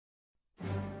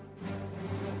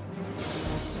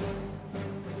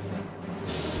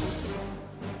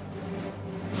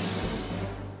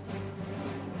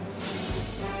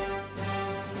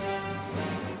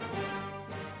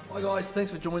Hi guys,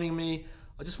 thanks for joining me.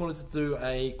 I just wanted to do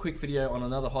a quick video on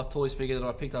another Hot Toys figure that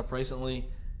I picked up recently.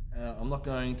 I'm not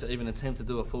going to even attempt to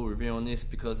do a full review on this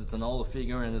because it's an older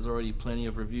figure and there's already plenty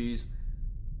of reviews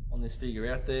on this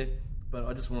figure out there. But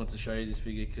I just wanted to show you this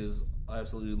figure because I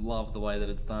absolutely love the way that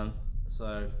it's done.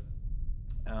 So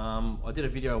I did a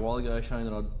video a while ago showing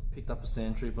that I picked up a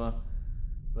Sandtrooper,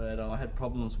 but I had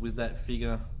problems with that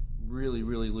figure, really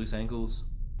loose ankles.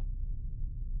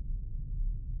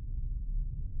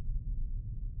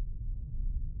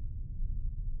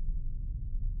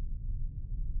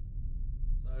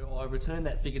 I returned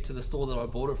that figure to the store that I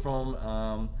bought it from.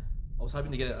 I was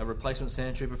hoping to get a replacement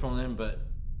Sandtrooper from them, but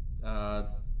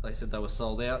they said they were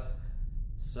sold out.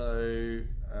 So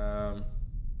I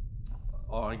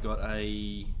got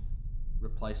a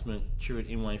replacement Chariot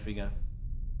Inway figure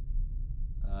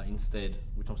instead,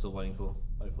 which I'm still waiting for.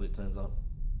 Hopefully it turns up.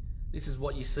 This is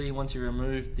what you see once you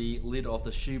remove the lid of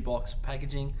the shoebox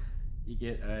packaging. You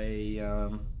get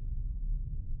a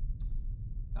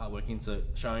artwork insert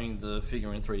showing the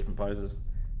figure in 3 different poses,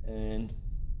 and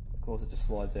of course it just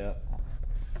slides out.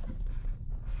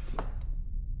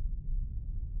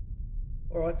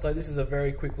 Alright, so this is a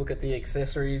very quick look at the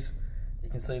accessories.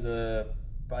 You can see the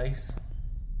base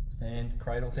stand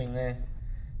cradle thing there.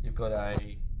 You've got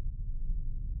a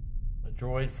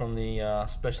droid from the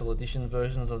special edition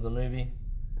versions of the movie,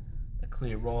 a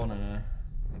clear rod and a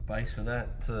base for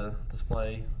that to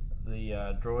display the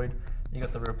droid. You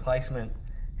got the replacement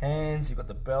hands, you've got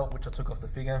the belt which I took off the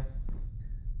figure,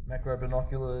 macro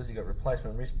binoculars, you've got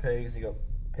replacement wrist pegs, you've got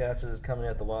pouches coming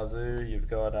out the wazoo, you've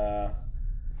got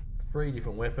 3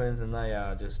 different weapons and they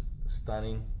are just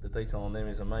stunning. The detail on them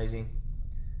is amazing.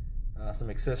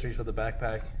 Some accessories for the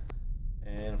backpack,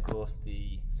 and of course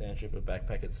the Sandtrooper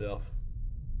backpack itself.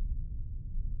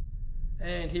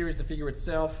 And here is the figure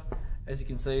itself. As you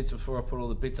can see, it's before I put all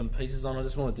the bits and pieces on. I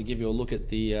just wanted to give you a look at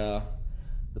the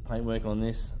paintwork on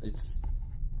this. It's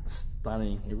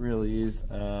stunning, it really is.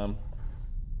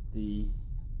 The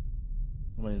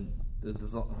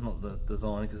design, not the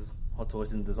design because Hot Toys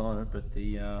didn't design it, but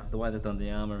the way they've done the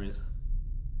armor is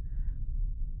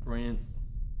brilliant,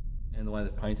 and the way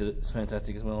they've painted it is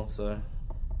fantastic as well. So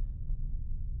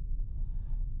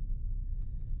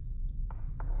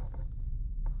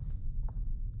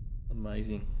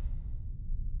amazing.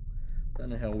 Don't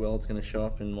know how well it's going to show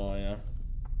up in my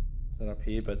setup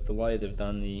here, but the way they've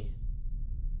done the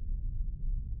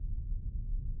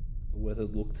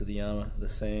weathered look to the armor, the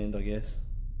sand, I guess.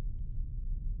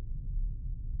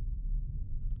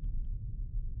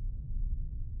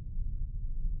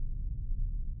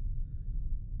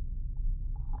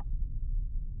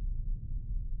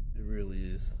 It really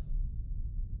is.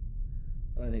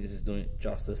 I don't think this is doing it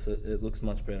justice. It looks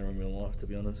much better in real life, to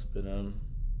be honest, but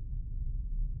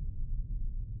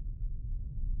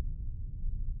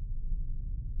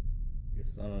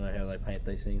I don't know how they paint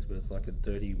these things, but it's like a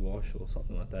dirty wash or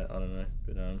something like that. I don't know,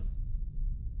 but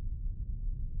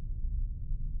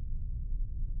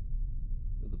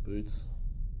got the boots,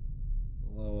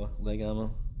 the lower leg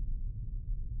armor.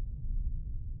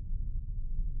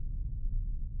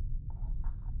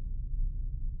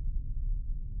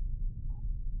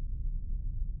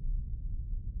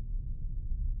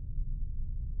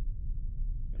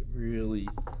 It really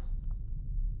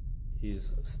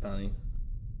is stunning.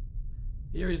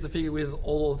 Here is the figure with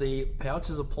all of the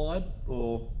pouches applied,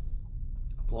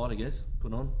 I guess,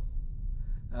 put on.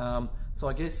 So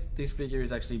I guess this figure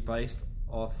is actually based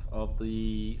off of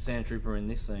the Sandtrooper in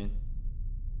this scene.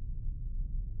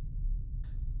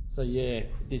 So yeah,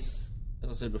 this, as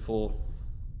I said before,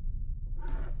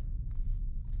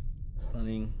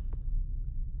 stunning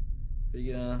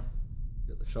figure.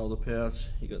 You got the shoulder pouch,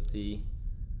 you got the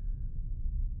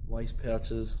waist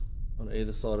pouches on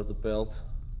either side of the belt.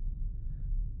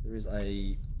 There is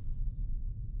a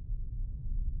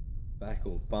back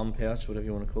or bum pouch, whatever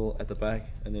you want to call it, at the back,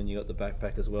 and then you got the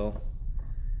backpack as well.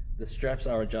 The straps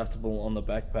are adjustable on the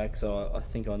backpack, so I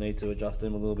think I need to adjust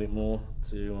them a little bit more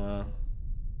to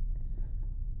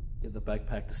get the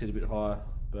backpack to sit a bit higher,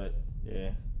 but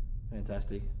yeah,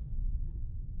 fantastic.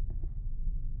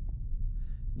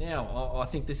 Now, I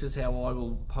think this is how I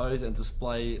will pose and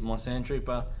display my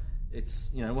Sandtrooper.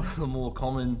 It's, you know, one of the more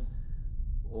common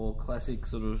or classic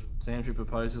sort of Sandtrooper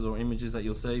poses or images that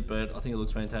you'll see, but I think it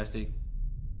looks fantastic.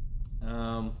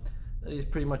 That is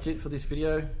pretty much it for this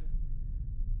video.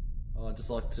 I'd just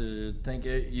like to thank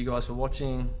you guys for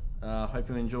watching. Hope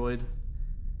you enjoyed.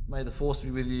 May the force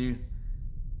be with you.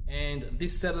 And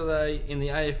this Saturday in the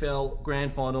AFL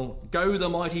Grand Final, go the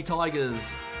Mighty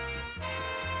Tigers!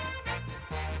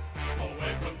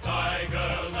 Away from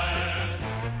Tigerland,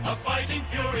 a fighting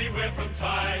fury we're from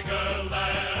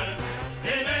Tigerland.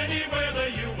 In any weather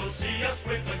you will see us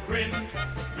with a grin,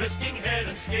 risking head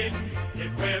and skin.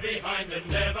 If we're behind, then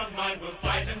never mind, we'll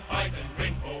fight and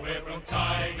win, for we're from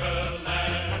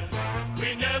Tigerland.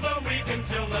 We never weaken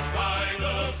till the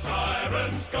final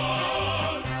siren's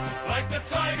gone, like the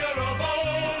tiger of